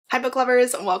Hi book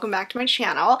lovers, welcome back to my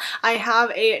channel. I have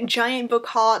a giant book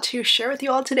haul to share with you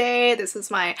all today. This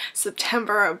is my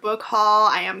September book haul.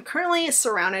 I am currently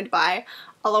surrounded by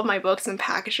all of my books and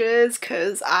packages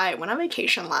because I went on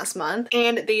vacation last month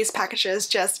and these packages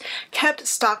just kept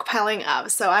stockpiling up.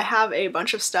 So I have a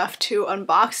bunch of stuff to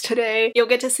unbox today. You'll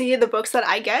get to see the books that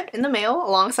I get in the mail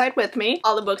alongside with me,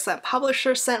 all the books that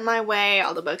publishers sent my way,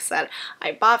 all the books that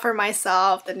I bought for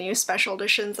myself, the new special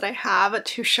editions that I have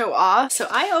to show off. So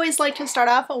I always like to start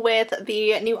off with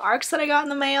the new arcs that I got in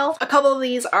the mail. A couple of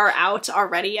these are out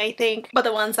already, I think, but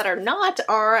the ones that are not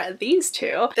are these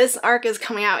two. This arc is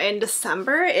coming out in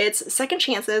December. It's Second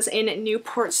Chances in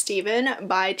Newport Stephen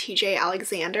by TJ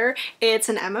Alexander. It's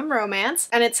an romance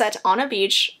and it's set on a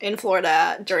beach in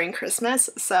Florida during Christmas.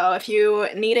 So if you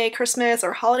need a Christmas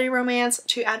or holiday romance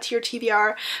to add to your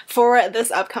TBR for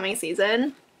this upcoming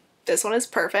season, this one is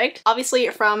perfect. Obviously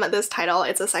from this title,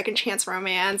 it's a second chance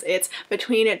romance. It's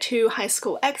between two high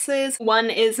school exes. One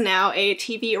is now a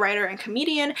TV writer and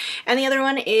comedian, and the other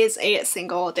one is a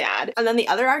single dad. And then the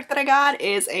other arc that I got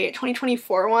is a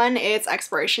 2024 one. It's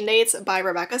Expiration Dates by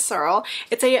Rebecca Searle.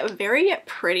 It's a very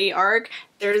pretty arc.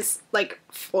 There's like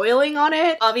foiling on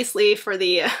it. Obviously for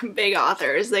the big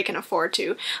authors, they can afford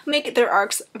to make their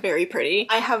arcs very pretty.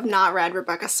 I have not read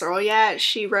Rebecca Searle yet.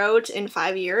 She wrote In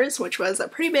 5 Years, which was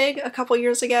pretty big a couple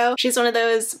years ago. She's one of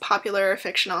those popular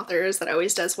fiction authors that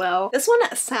always does well. This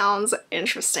one sounds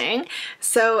interesting.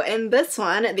 So in this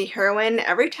one, the heroine,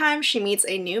 every time she meets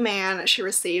a new man, she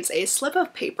receives a slip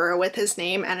of paper with his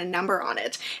name and a number on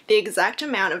it, the exact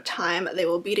amount of time they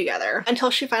will be together,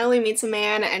 until she finally meets a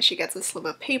man and she gets a slip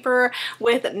of paper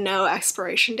with no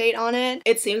expiration date on it.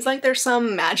 It seems like there's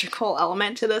some magical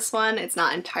element to this one. It's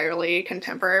not entirely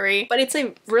contemporary, but it's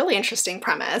a really interesting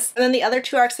premise. And then the other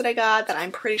two arcs that I got that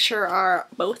I'm pretty sure are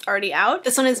both already out.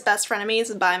 This one is Best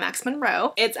Frenemies by Max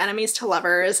Monroe. It's enemies to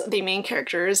lovers. The main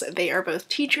characters, they are both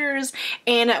teachers,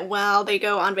 and while they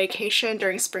go on vacation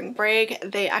during spring break,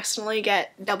 they accidentally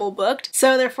get double booked.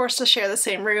 So they're forced to share the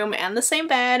same room and the same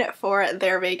bed for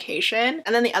their vacation.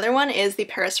 And then the other one is The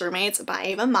Paris Roommates by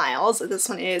Ava Miles. This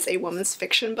one is a woman's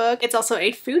fiction book. It's also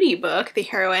a foodie book. The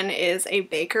heroine is a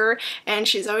baker and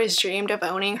she's always dreamed of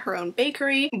owning her own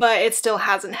bakery, but it still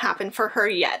hasn't happened for her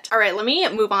yet. Alright, let me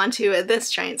move on to this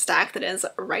giant stack that is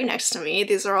right next to me.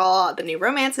 These are all the new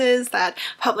romances that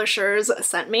publishers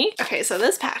sent me. Okay, so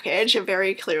this package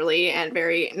very clearly and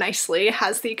very nicely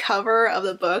has the cover of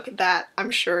the book that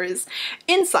I'm sure is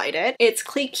inside it. It's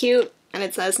cute. And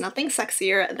it says nothing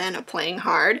sexier than playing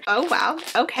hard. Oh wow,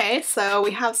 okay, so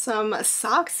we have some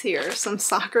socks here, some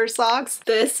soccer socks.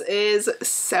 This is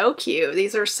so cute.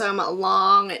 These are some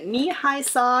long knee-high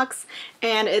socks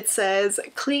and it says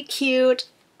cute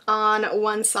on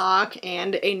one sock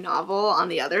and a novel on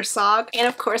the other sock, and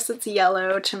of course it's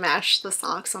yellow to match the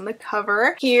socks on the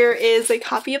cover. Here is a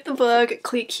copy of the book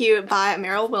Cute by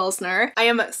Meryl Wilsner. I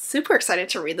am super excited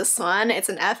to read this one. It's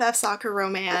an FF soccer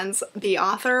romance. The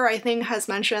author, I think, has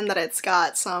mentioned that it's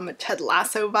got some Ted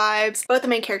Lasso vibes. Both the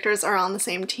main characters are on the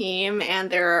same team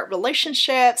and their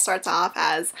relationship starts off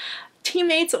as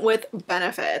teammates with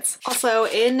benefits. Also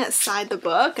inside the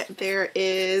book there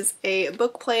is a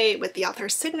book plate with the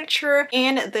author's signature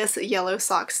and this yellow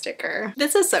sock sticker.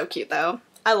 This is so cute though.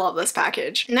 I love this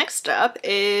package. Next up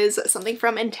is something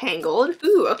from Entangled.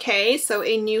 Ooh, okay, so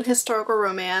a new historical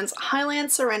romance,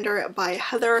 Highland Surrender by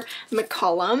Heather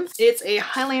McCollum. It's a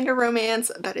Highlander romance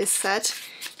that is set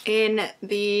in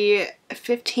the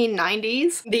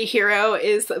 1590s. The hero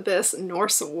is this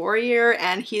Norse warrior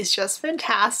and he's just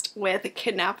fantastic with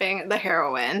kidnapping the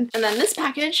heroine. And then this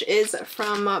package is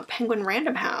from Penguin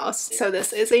Random House. So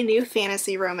this is a new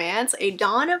fantasy romance, A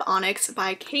Dawn of Onyx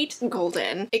by Kate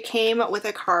Golden. It came with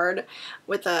a card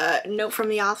with a note from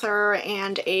the author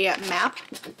and a map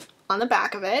on the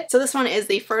back of it. So this one is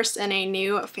the first in a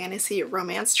new fantasy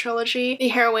romance trilogy. The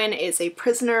heroine is a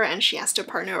prisoner and she has to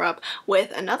partner up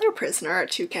with another prisoner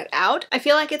to get out. I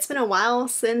feel like it's been a while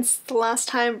since the last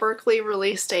time Berkeley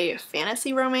released a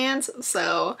fantasy romance,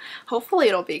 so hopefully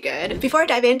it'll be good. Before I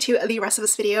dive into the rest of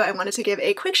this video, I wanted to give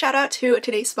a quick shout out to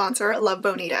today's sponsor, Love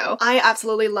Bonito. I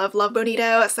absolutely love Love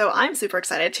Bonito, so I'm super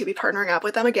excited to be partnering up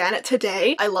with them again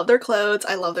today. I love their clothes,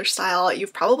 I love their style.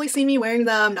 You've probably seen me wearing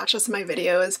them, not just in my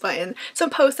videos, but in some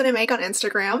posts that I make on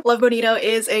Instagram. Love Bonito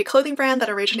is a clothing brand that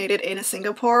originated in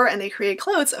Singapore, and they create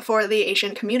clothes for the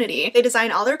Asian community. They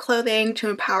design all their clothing to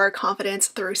empower confidence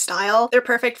through style. They're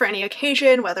perfect for any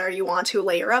occasion, whether you want to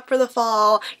layer up for the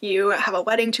fall, you have a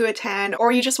wedding to attend,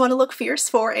 or you just want to look fierce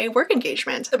for a work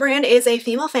engagement. The brand is a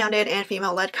female-founded and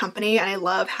female-led company, and I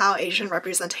love how Asian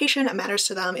representation matters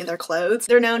to them in their clothes.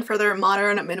 They're known for their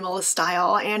modern, minimalist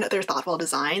style and their thoughtful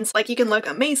designs. Like, you can look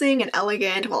amazing and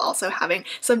elegant while also having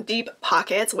some deep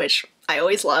pockets, which I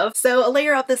always love. So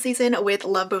layer up this season with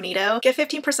Love Bonito. Get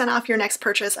 15% off your next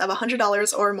purchase of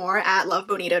 $100 or more at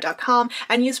lovebonito.com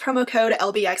and use promo code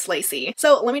LBXLacey.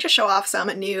 So let me just show off some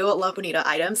new Love Bonito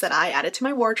items that I added to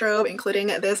my wardrobe, including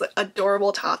this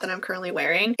adorable top that I'm currently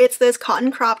wearing. It's this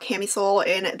cotton crop camisole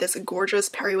in this gorgeous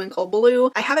periwinkle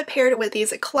blue. I have it paired with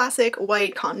these classic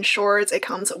white cotton shorts. It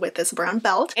comes with this brown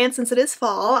belt, and since it is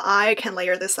fall, I can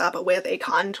layer this up with a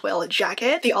cotton twill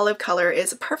jacket. The olive color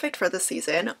is perfect for the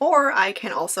season, or I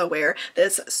can also wear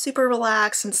this super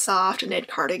relaxed and soft knit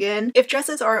cardigan. If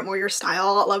dresses aren't more your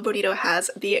style, Love Bonito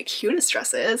has the cutest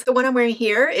dresses. The one I'm wearing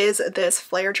here is this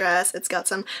flare dress. It's got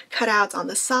some cutouts on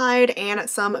the side and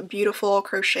some beautiful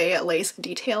crochet lace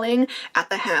detailing at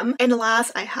the hem. And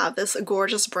last, I have this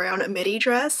gorgeous brown midi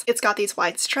dress. It's got these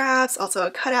white straps, also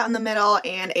a cutout in the middle,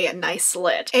 and a nice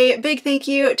slit. A big thank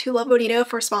you to Love Bonito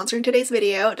for sponsoring today's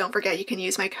video. Don't forget you can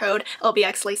use my code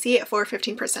LBXLacey for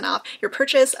 15% off your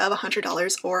purchase of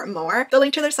 $100 or more. The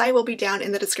link to their site will be down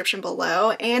in the description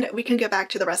below, and we can get back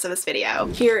to the rest of this video.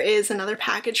 Here is another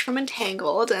package from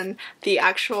Entangled, and the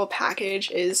actual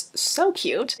package is so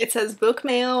cute. It says book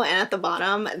mail, and at the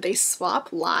bottom they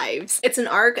swap lives. It's an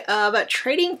arc of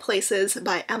Trading Places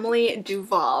by Emily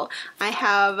Duval. I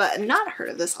have not heard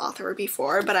of this author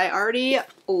before, but I already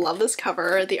love this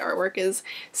cover. The artwork is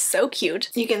so cute.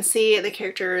 You can see the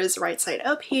characters right side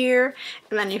up here,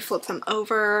 and then you flip them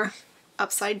over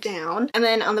upside down. And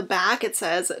then on the back it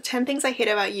says 10 Things I Hate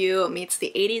About You meets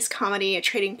the 80s comedy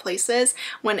Trading Places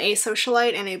when a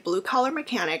socialite and a blue-collar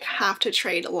mechanic have to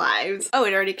trade lives. Oh,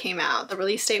 it already came out. The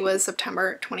release date was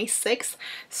September 26th,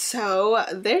 so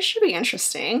this should be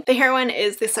interesting. The heroine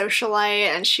is the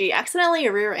socialite, and she accidentally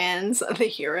rear-ends the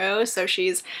hero, so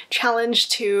she's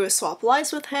challenged to swap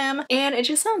lives with him, and it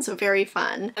just sounds very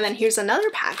fun. And then here's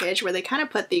another package where they kind of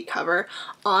put the cover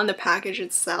on the package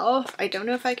itself. I don't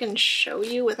know if I can show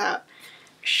you without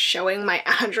showing my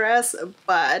address,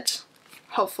 but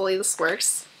hopefully this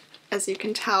works. As you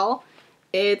can tell,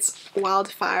 it's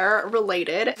Wildfire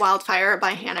related. Wildfire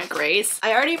by Hannah Grace.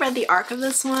 I already read the arc of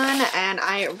this one and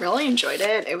I really enjoyed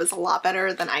it. It was a lot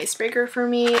better than Icebreaker for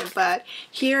me, but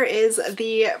here is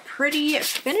the pretty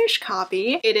finished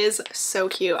copy. It is so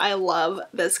cute. I love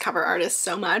this cover artist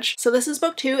so much. So this is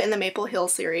book 2 in the Maple Hill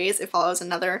series. It follows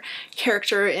another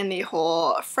character in the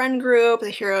whole friend group. The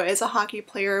hero is a hockey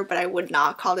player, but I would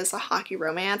not call this a hockey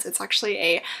romance. It's actually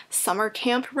a summer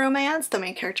camp romance. The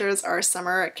main characters are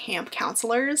summer camp counselors.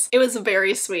 It was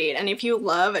very sweet, and if you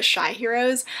love shy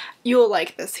heroes, you will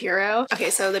like this hero.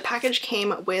 Okay, so the package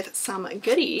came with some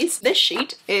goodies. This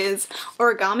sheet is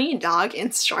origami dog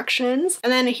instructions,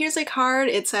 and then here's a card.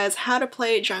 It says How to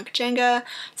Play Drunk Jenga,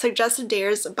 Suggested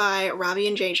Dares by Robbie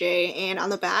and JJ, and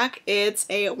on the back it's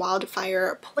a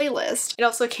Wildfire playlist. It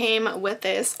also came with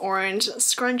this orange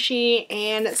scrunchie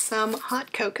and some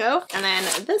hot cocoa, and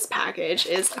then this package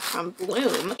is from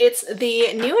Bloom. It's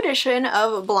the new edition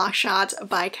of Blockshot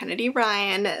by Kennedy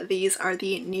Ryan. These are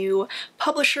the new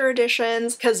publisher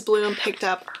editions because Bloom picked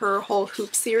up her whole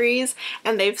Hoop series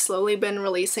and they've slowly been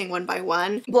releasing one by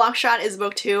one. Blockshot is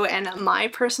book 2 and my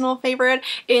personal favorite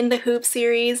in the Hoop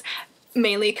series,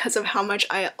 mainly because of how much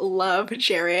I love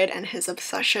Jared and his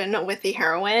obsession with the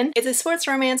heroine. It's a sports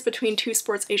romance between two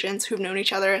sports agents who've known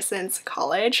each other since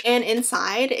college, and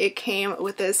inside it came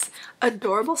with this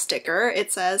adorable sticker.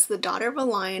 It says, "The daughter of a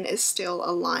lion is still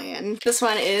a lion." This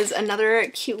one is another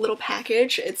cute little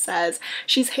package. It says,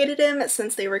 "She's hated him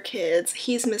since they were kids.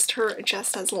 He's missed her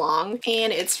just as long."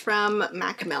 And it's from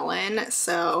Macmillan,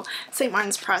 so St.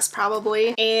 Martin's Press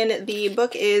probably. And the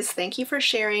book is Thank You for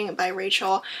Sharing by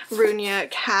Rachel Rooney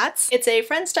Katz. It's a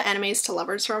friends to enemies to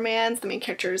lovers romance. The main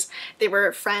characters, they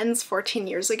were friends 14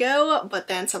 years ago, but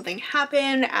then something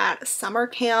happened at summer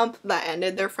camp that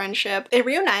ended their friendship. They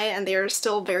reunite and they're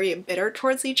still very bitter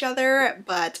towards each other,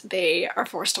 but they are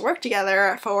forced to work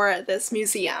together for this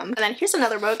museum. And then here's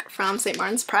another book from St.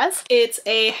 Martin's Press. It's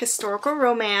a historical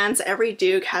romance, Every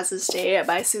Duke Has His Day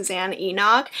by Suzanne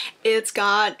Enoch. It's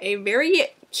got a very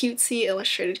cutesy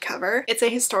illustrated cover. It's a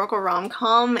historical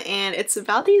rom-com and it's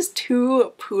about these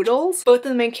two poodles. Both of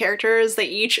the main characters, they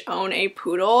each own a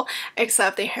poodle,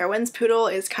 except the heroine's poodle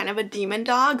is kind of a demon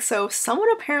dog, so someone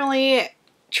apparently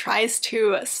tries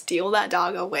to steal that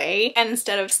dog away, and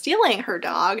instead of stealing her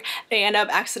dog, they end up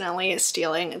accidentally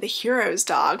stealing the hero's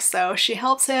dog, so she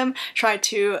helps him try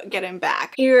to get him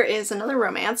back. Here is another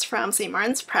romance from St.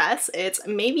 Martin's Press. It's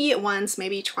Maybe Once,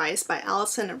 Maybe Twice by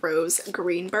Allison Rose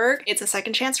Greenberg. It's a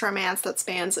second chance romance that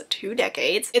spans 2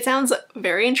 decades. It sounds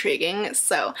very intriguing.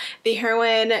 So the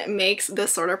heroine makes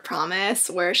this sort of promise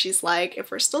where she's like,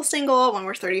 if we're still single when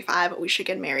we're 35, we should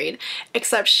get married.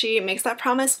 Except she makes that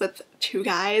promise with 2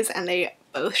 guys and they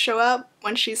both show up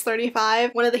when she's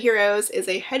 35. One of the heroes is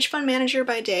a hedge fund manager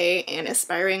by day and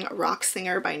aspiring rock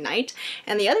singer by night,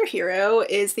 and the other hero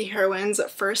is the heroine's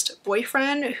first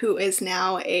boyfriend, who is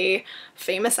now a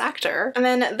famous actor. And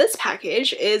then this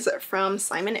package is from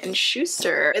Simon &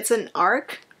 Schuster. It's an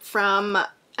arc from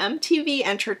MTV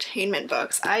Entertainment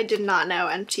Books. I did not know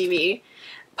MTV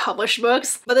published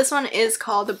books, but this one is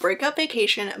called The Breakup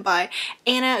Vacation by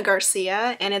Anna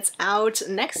Garcia, and it's out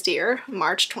next year,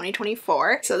 March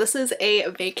 2024. So this is a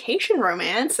vacation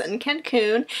romance in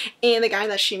Cancun, and the guy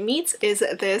that she meets is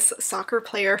this soccer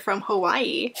player from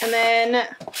Hawaii. And then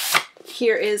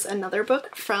here is another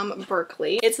book from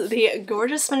Berkeley. It's the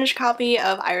gorgeous finished copy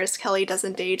of Iris Kelly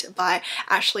Doesn't Date by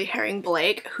Ashley Herring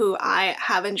Blake, who I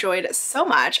have enjoyed so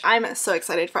much. I'm so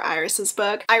excited for Iris's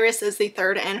book. Iris is the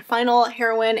 3rd and final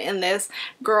heroine in this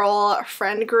girl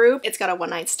friend group. It's got a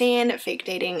one-night stand, fake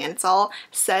dating, and it's all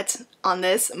set on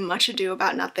this Much Ado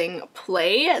About Nothing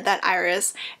play that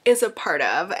Iris is a part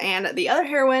of, and the other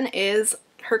heroine is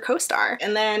her co-star.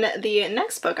 And then the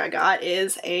next book I got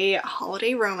is a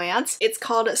holiday romance. It's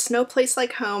called Snow Place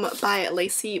Like Home by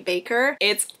Lacey Baker.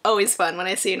 It's always fun when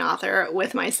I see an author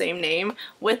with my same name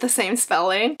with the same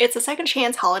spelling. It's a second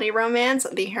chance holiday romance.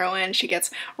 The heroine, she gets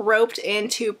roped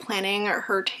into planning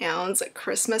her town's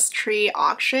Christmas tree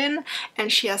auction,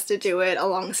 and she has to do it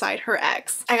alongside her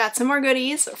ex. I got some more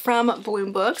goodies from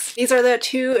Bloom Books. These are the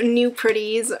 2 new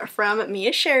pretties from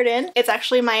Mia Sheridan. It's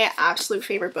actually my absolute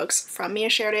favorite books from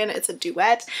Mia Sheridan. It's a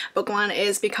duet. Book 1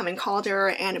 is Becoming Calder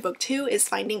and book 2 is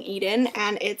Finding Eden,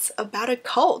 and it's about a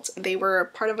cult. They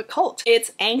were part of a cult.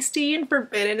 It's angsty and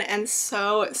forbidden and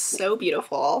so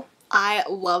beautiful. I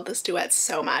love this duet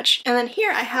so much. And then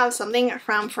here I have something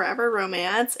from Forever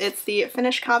Romance. It's the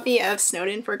finished copy of Snowed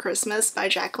In for Christmas by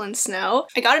Jacqueline Snow.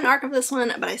 I got an arc of this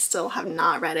one, but I still have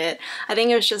not read it. I think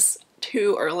it was just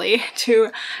too early to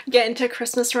get into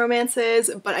Christmas romances,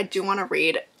 but I do want to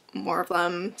read more of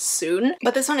them soon.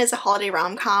 But this one is a holiday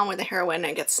rom-com where the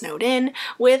heroine gets snowed in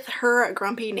with her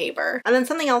grumpy neighbor. And then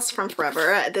something else from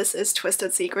Forever. This is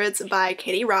Twisted Secrets by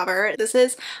Katie Robert. This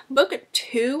is book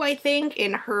 2, I think,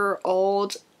 in her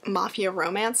old mafia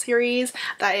romance series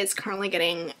that is currently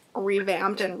getting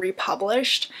revamped and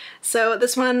republished. So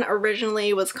this one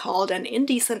originally was called An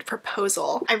Indecent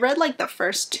Proposal. I read like the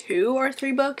first 2 or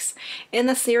 3 books in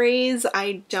the series.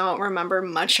 I don't remember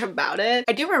much about it.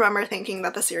 I do remember thinking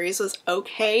that the series was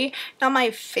okay. Not my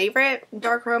favorite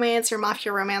dark romance or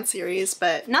mafia romance series,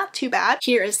 but not too bad.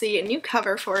 Here is the new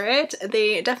cover for it.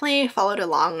 They definitely followed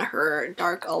along her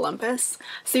Dark Olympus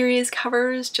series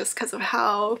covers just because of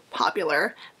how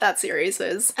popular that series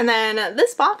is. And then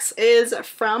this box is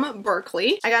from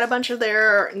Berkeley. I got a bunch of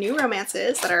their new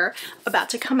romances that are about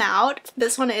to come out.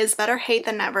 This one is Better Hate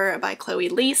Than Never by Chloe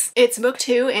Liese. It's book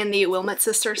 2 in the Wilmot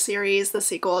Sister series, the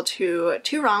sequel to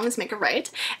Two Wrongs Make a Right,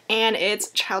 and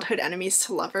it's childhood enemies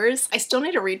to lovers. I still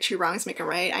need to read Two Wrongs Make a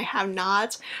Right. I have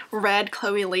not read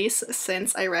Chloe Liese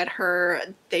since I read her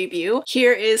debut.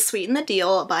 Here is Sweeten the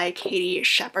Deal by Katie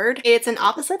Shepard. It's an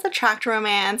opposites attract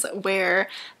romance where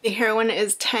the heroine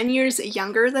is 10 years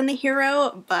younger than the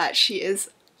hero, but she is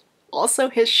also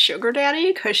his sugar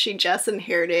daddy because she just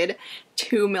inherited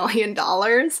 $2 million.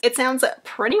 It sounds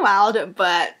pretty wild,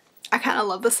 but I kind of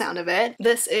love the sound of it.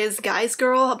 This is Guy's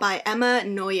Girl by Emma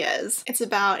Noyes. It's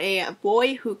about a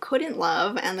boy who couldn't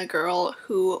love and the girl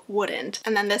who wouldn't.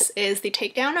 And then this is The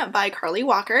Takedown by Carly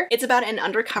Walker. It's about an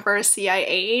undercover CIA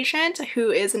agent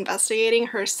who is investigating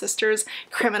her sister's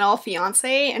criminal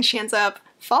fiance, and she ends up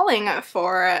falling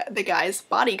for the guy's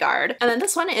bodyguard. And then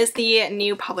this one is the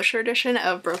new publisher edition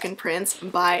of Broken Prince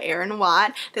by Aaron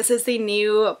Watt. This is the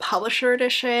new publisher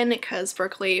edition because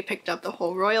Berkeley picked up the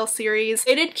whole Royal series.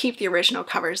 They did keep the original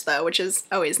covers though, which is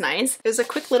always nice. There's a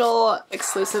quick little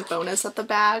exclusive bonus at the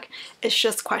back. It's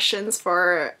just questions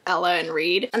for Ella and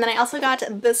Reed. And then I also got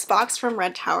this box from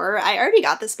Red Tower. I already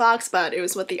got this box, but it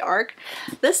was with the ARC.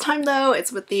 This time though,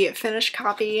 it's with the finished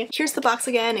copy. Here's the box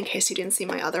again in case you didn't see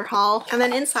my other haul. And then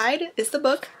then inside is the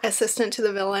book Assistant to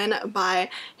the Villain by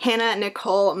Hannah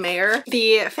Nicole Mayer.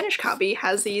 The finished copy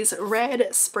has these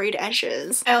red sprayed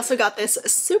edges. I also got this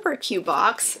super cute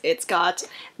box. It's got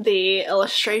the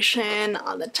illustration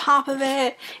on the top of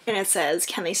it, and it says,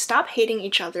 "Can they stop hating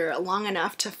each other long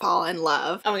enough to fall in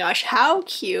love?" Oh my gosh, how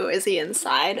cute is the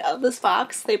inside of this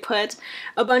box? They put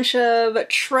a bunch of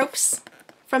tropes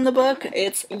from the book.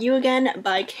 It's You Again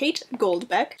by Kate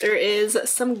Goldbeck. There is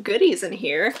some goodies in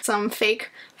here, some fake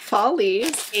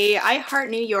follies, a I Heart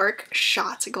New York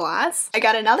shot glass. I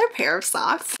got another pair of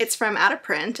socks. It's from Out of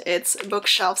Print. It's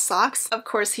bookshelf socks. Of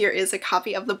course, here is a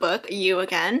copy of the book You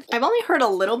Again. I've only heard a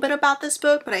little bit about this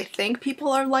book, but I think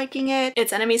people are liking it.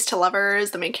 It's enemies to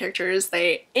lovers. The main characters,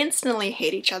 they instantly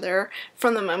hate each other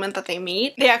from the moment that they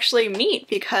meet. They actually meet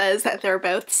because they're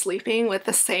both sleeping with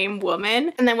the same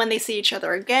woman, and then when they see each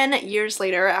other again years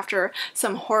later after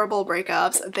some horrible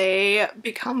breakups, they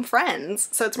become friends.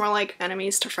 So it's more like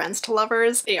enemies to friends to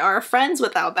lovers. They are friends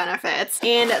without benefits.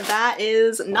 And that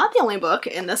is not the only book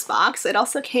in this box. It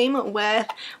also came with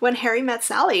When Harry Met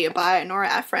Sally by Nora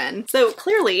Ephron. So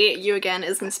clearly You Again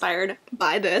is inspired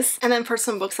by this. And then for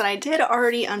some books that I did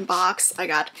already unbox, I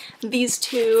got these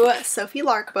two Sophie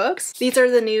Lark books. These are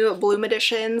the new Bloom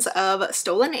editions of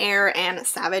Stolen Heir and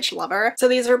Savage Lover. So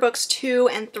these are books 2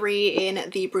 and 3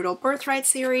 in the Brutal Birthright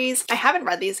series. I haven't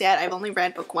read these yet. I've only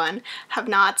read book 1. Have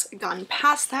not gone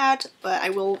past that, but I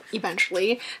will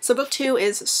eventually. So book 2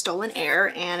 is Stolen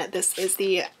Heir, and this is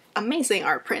the amazing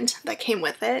art print that came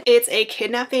with it. It's a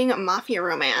kidnapping mafia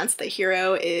romance. The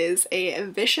hero is a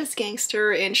vicious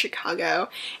gangster in Chicago,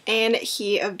 and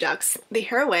he abducts the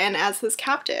heroine as his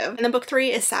captive. And then book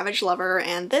 3 is Savage Lover,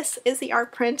 and this is the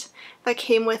art print that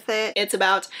came with it. It's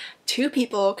about two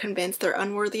people convinced they're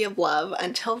unworthy of love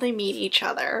until they meet each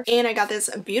other. And I got this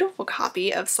beautiful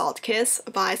copy of Salt Kiss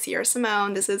by Sierra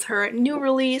Simone. This is her new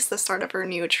release, the start of her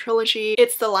new trilogy.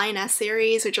 It's the Lioness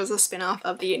series, which is a spin-off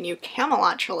of the new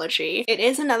Camelot trilogy. It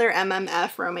is another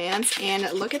MMF romance,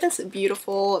 and look at this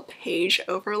beautiful page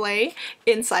overlay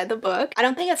inside the book. I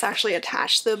don't think it's actually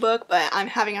attached to the book, but I'm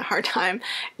having a hard time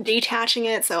detaching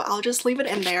it, so I'll just leave it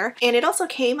in there. And it also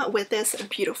came with this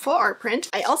beautiful art print.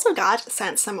 I also got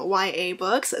sent some YA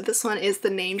books. This one is The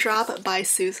Name Drop by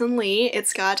Susan Lee.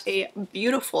 It's got a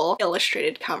beautiful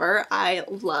illustrated cover. I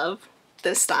love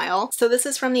this style. So this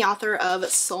is from the author of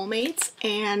Soulmates,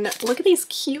 and look at these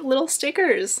cute little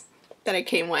stickers that it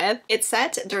came with. It's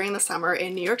set during the summer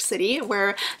in New York City,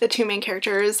 where the two main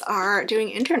characters are doing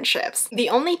internships. The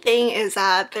only thing is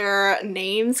that their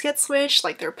names get switched,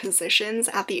 like their positions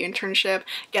at the internship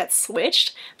get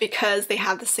switched because they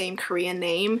have the same Korean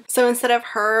name. So instead of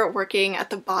her working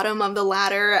at the bottom of the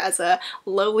ladder as a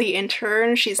lowly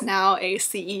intern, she's now a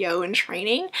CEO in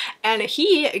training, and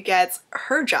he gets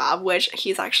her job, which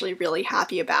he's actually really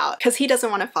happy about because he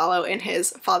doesn't want to follow in his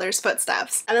father's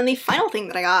footsteps. And then the final thing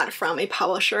that I got from a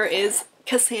publisher is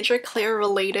Cassandra Clare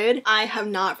related. I have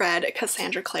not read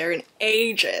Cassandra Clare in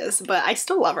ages, but I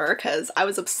still love her because I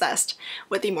was obsessed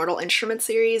with the Mortal Instruments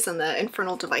series and the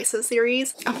Infernal Devices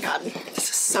series. Oh my god, this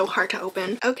is so hard to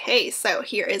open. Okay, so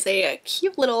here is a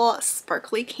cute little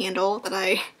sparkly candle that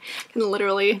I can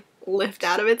literally lift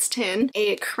out of its tin,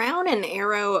 a crown and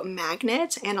arrow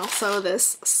magnet, and also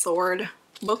this sword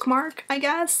bookmark, I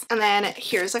guess. And then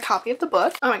here's a copy of the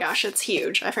book. Oh my gosh, it's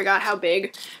huge. I forgot how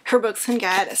big her books can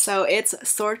get. So it's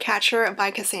Swordcatcher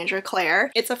by Cassandra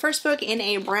Clare. It's the first book in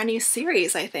a brand new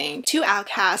series, I think. Two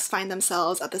outcasts find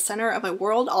themselves at the center of a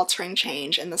world-altering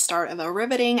change in the start of a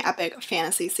riveting epic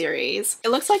fantasy series. It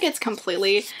looks like it's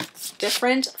completely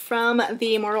different from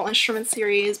the Mortal Instruments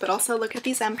series, but also look at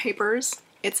these end papers.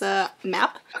 It's a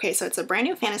map. Okay, so it's a brand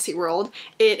new fantasy world.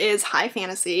 It is high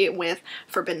fantasy with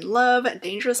forbidden love,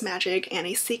 dangerous magic, and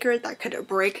a secret that could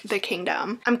break the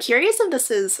kingdom. I'm curious if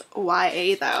this is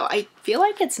YA though. I feel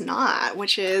like it's not,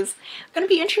 which is gonna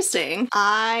be interesting.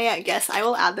 I guess I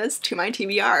will add this to my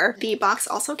TBR. The box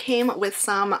also came with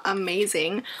some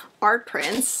amazing art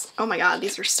prints. Oh my god,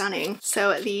 these are stunning.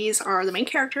 So these are the main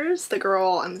characters. The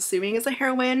girl, I'm assuming, is a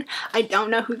heroine. I don't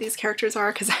know who these characters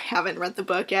are because I haven't read the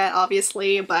book yet,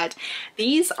 obviously, but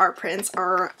these art prints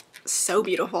are so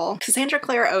beautiful. Cassandra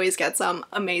Clare always gets some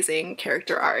amazing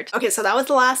character art. Okay, so that was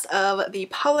the last of the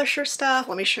publisher stuff.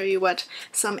 Let me show you what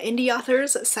some indie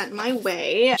authors sent my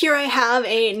way. Here I have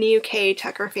a new Kay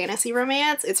Tucker fantasy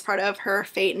romance. It's part of her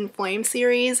Fate and Flame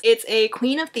series. It's a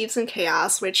Queen of Thieves and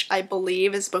Chaos, which I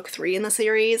believe is book 3 in the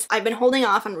series. I've been holding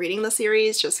off on reading the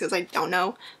series just because I don't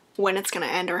know when it's gonna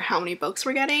end or how many books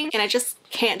we're getting, and I just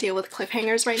can't deal with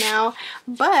cliffhangers right now,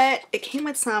 but it came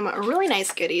with some really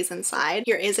nice goodies inside.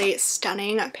 Here is a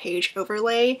stunning page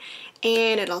overlay,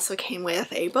 and it also came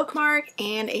with a bookmark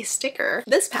and a sticker.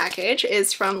 This package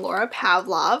is from Laura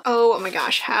Pavlov. Oh my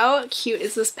gosh, how cute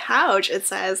is this pouch? It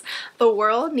says, "The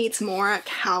world needs more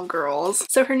cowgirls."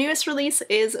 So her newest release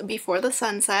is Before the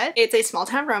Sunset. It's a small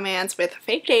town romance with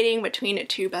fake dating between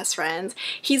two best friends.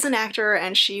 He's an actor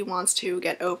and she wants to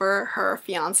get over her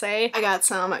fiance. I got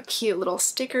some cute little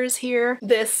stickers here.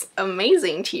 This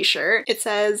amazing t-shirt. It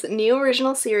says, "New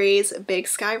original series, Big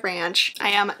Sky Ranch." I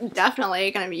am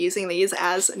definitely going to be using these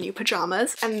as new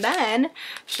pajamas. And then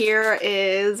here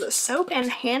is soap and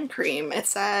hand cream. It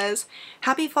says,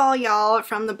 "Happy fall, y'all,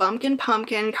 from the Bumpkin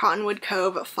Pumpkin Cottonwood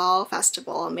Cove Fall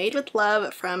Festival. Made with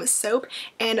love from Soap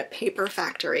and Paper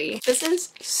Factory." This is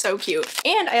so cute.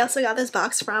 And I also got this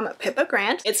box from Pippa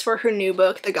Grant. It's for her new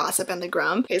book, The Gossip and the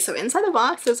Grump. Okay, so inside the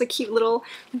box there's a cute little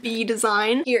bee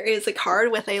design. Here is a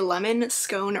card with a lemon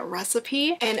scone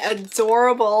recipe, an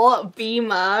adorable bee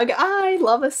mug. I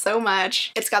love this so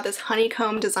much. It's got this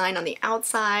honeycomb design on the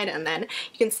outside, and then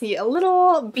you can see a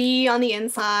little bee on the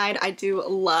inside. I do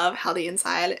love how the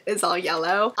inside is all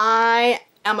yellow.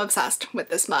 I'm obsessed with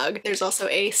this mug. There's also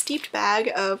a steeped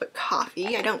bag of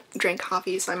coffee. I don't drink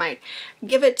coffee, so I might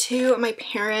give it to my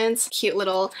parents. Cute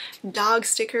little dog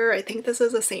sticker. I think this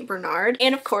is a St. Bernard.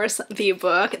 And of course, the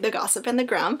book, The Gossip and the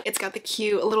Grump. It's got the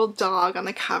cute little dog on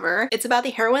the cover. It's about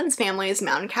the heroine's family's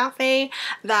mountain cafe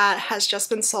that has just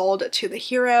been sold to the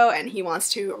hero, and he wants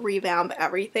to revamp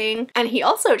everything. And he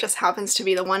also just happens to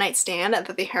be the one-night stand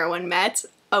that the heroine met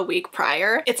a week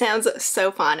prior. It sounds so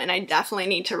fun and I definitely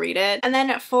need to read it. And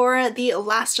then for the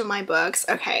last of my books,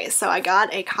 okay, so I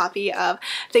got a copy of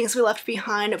Things We Left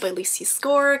Behind by Lacey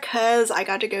because I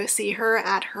got to go see her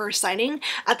at her signing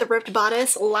at the Ripped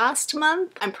Bodice last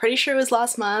month. I'm pretty sure it was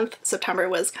last month. September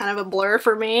was kind of a blur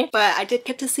for me, but I did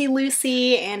get to see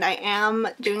Lucy and I am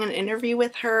doing an interview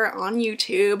with her on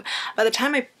YouTube. By the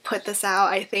time I put this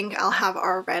out, I think I'll have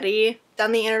already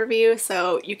done the interview,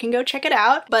 so you can go check it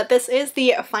out. But this is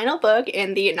the final book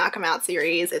in the Knock 'Em Out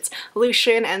series. It's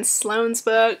Lucian and Sloane's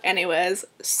book, and it was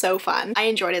so fun. I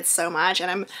enjoyed it so much, and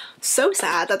I'm so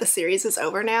sad that the series is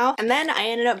over now. And then I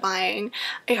ended up buying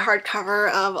a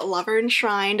hardcover of Lover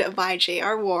Enshrined by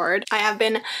J.R. Ward. I have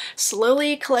been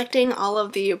slowly collecting all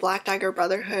of the Black Dagger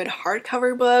Brotherhood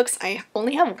hardcover books. I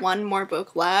only have one more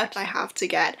book left. I have to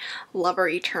get Lover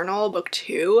Eternal book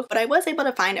 2, but I was able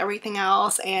to find everything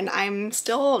else, and I'm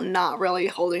still not really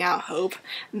holding out hope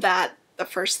that the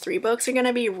first 3 books are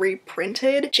gonna be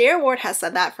reprinted. J.R. Ward has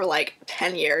said that for like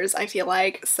 10 years, I feel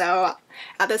like, so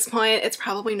at this point it's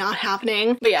probably not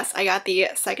happening. But yes, I got the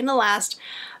second to last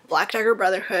Black Dagger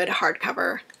Brotherhood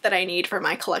hardcover that I need for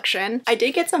my collection. I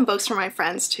did get some books from my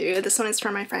friends too. This one is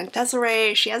from my friend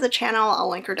Desiree. She has a channel, I'll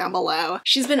link her down below.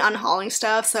 She's been unhauling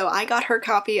stuff, so I got her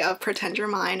copy of Pretend You're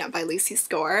Mine by Lucy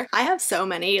Score. I have so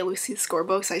many Lucy Score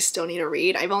books I still need to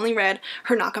read. I've only read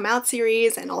her Knock 'Em Out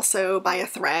series and also By a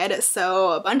Thread,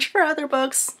 so a bunch of her other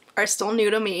books are still new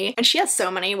to me, and she has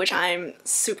so many, which I'm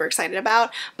super excited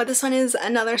about. But this one is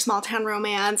another small town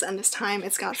romance, and this time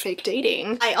it's got fake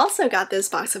dating. I also got this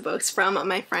box of books from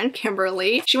my friend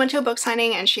Kimberly. She went to a book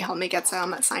signing and she helped me get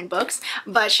some signed books,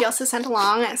 but she also sent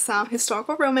along some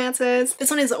historical romances. This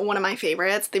one is one of my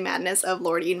favorites, The Madness of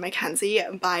Lord Ian Mackenzie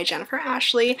by Jennifer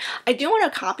Ashley. I do want a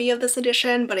copy of this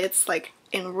edition, but it's like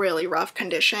in really rough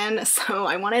condition, so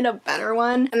I wanted a better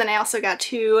one. And then I also got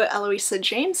 2 Eloisa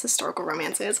James historical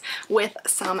romances with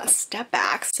some step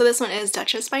backs. So this one is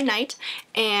Duchess by Night,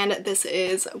 and this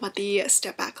is what the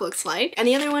step back looks like. And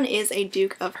the other one is A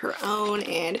Duke of Her Own,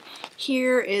 and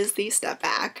here is the step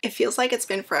back. It feels like it's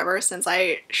been forever since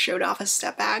I showed off a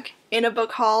step back in a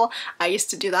book haul. I used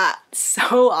to do that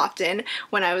so often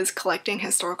when I was collecting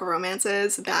historical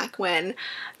romances back when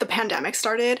the pandemic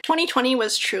started. 2020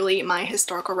 was truly my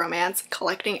historical romance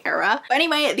collecting era. But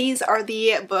anyway, these are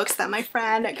the books that my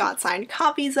friend got signed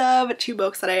copies of, 2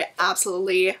 books that I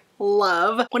absolutely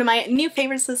love. One of my new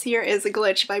favorites this year is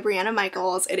Glitch by Brianna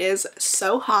Michaels. It is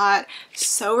so hot,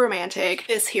 so romantic.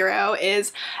 This hero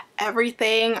is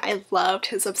everything. I loved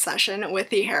his obsession with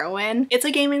the heroine. It's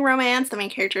a gaming romance. The main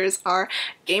characters are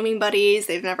gaming buddies.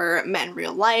 They've never met in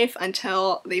real life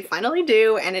until they finally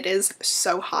do, and it is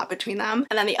so hot between them.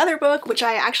 And then the other book, which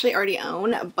I actually already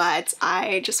own, but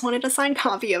I just wanted a signed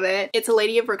copy of it. It's A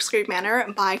Lady of Rookscreek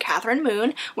Manor by Catherine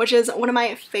Moon, which is one of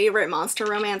my favorite monster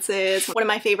romances, one of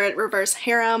my favorite reverse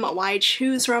harem why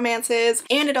choose romances,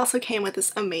 and it also came with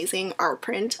this amazing art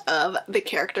print of the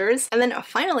characters. And then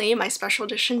finally, my special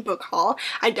edition book haul.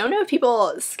 I don't know if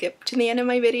people skip to the end of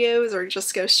my videos or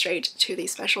just go straight to the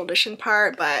special edition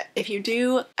part, but if you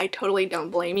do, I totally don't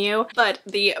blame you. But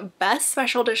the best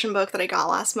special edition book that I got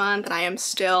last month that I am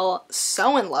still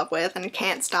so in love with and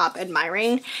can't stop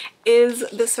admiring is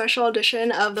the special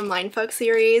edition of the Mindfuck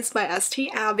series by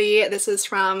St. Abbey. This is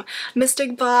from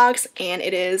Mystic Box and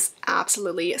it is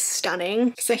absolutely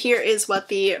stunning. So here is what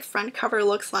the front cover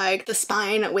looks like, the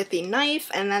spine with the knife,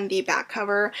 and then the back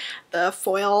cover, the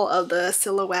foil of the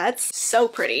silhouettes. So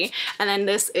pretty. And then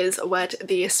this is what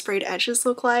the sprayed edges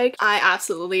look like. I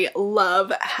absolutely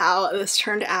love how this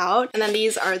turned out. And then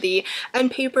these are the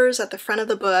end papers at the front of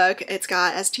the book. It's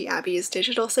got St. Abbey's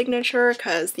digital signature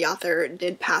because the author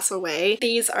did pass away.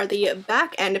 These are the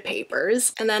back end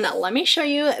papers. And then let me show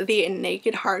you the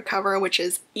naked hardcover, which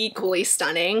is equally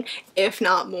stunning, if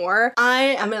not more. I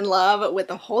am in love with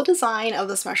the whole design of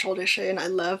the special edition. I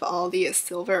love all the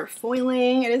silver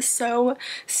foiling. It is so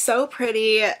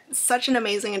pretty. Such an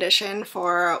amazing edition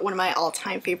for one of my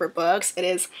all-time favorite books. It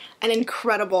is an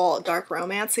incredible dark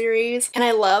romance series, and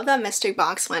I love that Mystic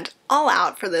Box went all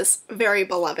out for this very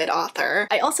beloved author.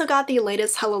 I also got the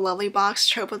latest Hello Lovely Box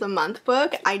Trope of the Month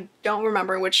book. I don't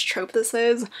remember which trope this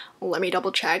is. Let me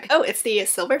double check. Oh, it's the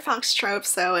Silver Fox trope,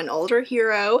 so an older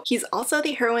hero. He's also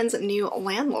the heroine's new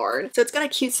landlord. So it's got a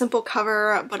cute simple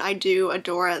cover, but I do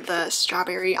adore the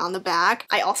strawberry on the back.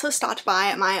 I also stopped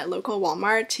by my local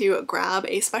Walmart to grab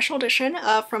a special edition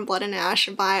of From Blood and Ash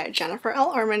by Jennifer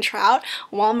L. Armentrout.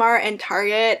 Walmart and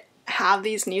Target have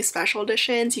these new special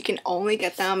editions. You can only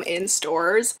get them in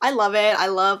stores. I love it. I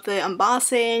love the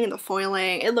embossing, the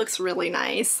foiling. It looks really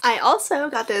nice. I also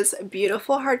got this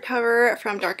beautiful hardcover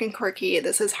from Dark and Quirky.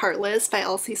 This is Heartless by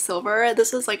Elsie Silver.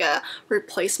 This is like a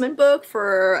replacement book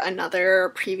for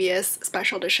another previous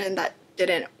special edition that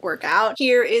didn't work out.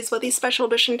 Here is what the special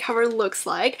edition cover looks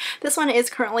like. This one is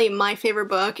currently my favorite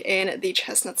book in the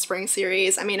Chestnut Spring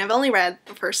series. I mean, I've only read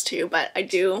the first two, but I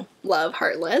do love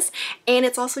Heartless. And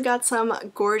it's also got some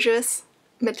gorgeous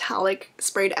metallic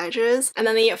sprayed edges. And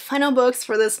then the final books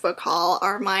for this book haul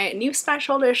are my new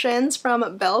special editions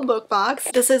from Bell Book Box.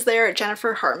 This is their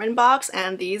Jennifer Hartmann box,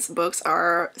 and these books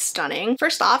are stunning.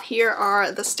 First off, here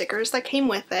are the stickers that came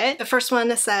with it. The first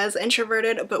one says,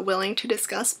 introverted but willing to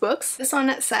discuss books. This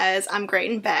one says, I'm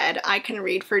great in bed, I can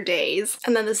read for days.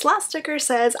 And then this last sticker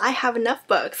says, I have enough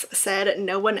books, said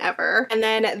no one ever. And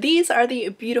then these are the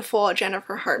beautiful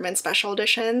Jennifer Hartmann special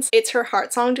editions. It's her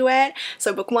Heart Song duet.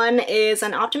 So book one is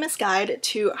an Optimist Guide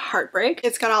to Heartbreak.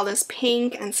 It's got all this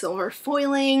pink and silver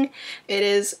foiling. It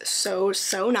is so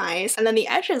nice. And then the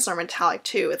edges are metallic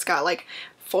too. It's got like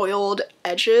foiled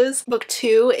edges. Book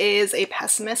two is A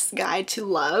Pessimist's Guide to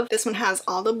Love. This one has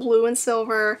all the blue and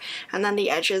silver, and then the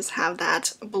edges have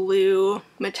that blue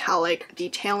metallic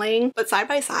detailing. But side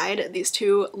by side, these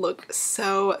two look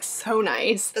so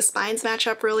nice. The spines match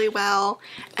up really well,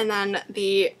 and then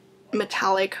the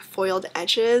metallic foiled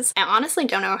edges. I honestly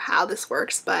don't know how this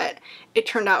works, but it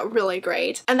turned out really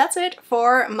great. And that's it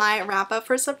for my wrap up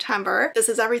for September. This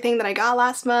is everything that I got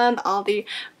last month, all the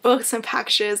books and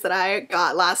packages that I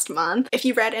got last month. If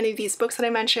you read any of these books that I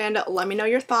mentioned, let me know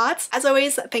your thoughts. As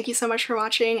always, thank you so much for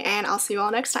watching, and I'll see you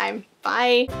all next time.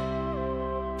 Bye!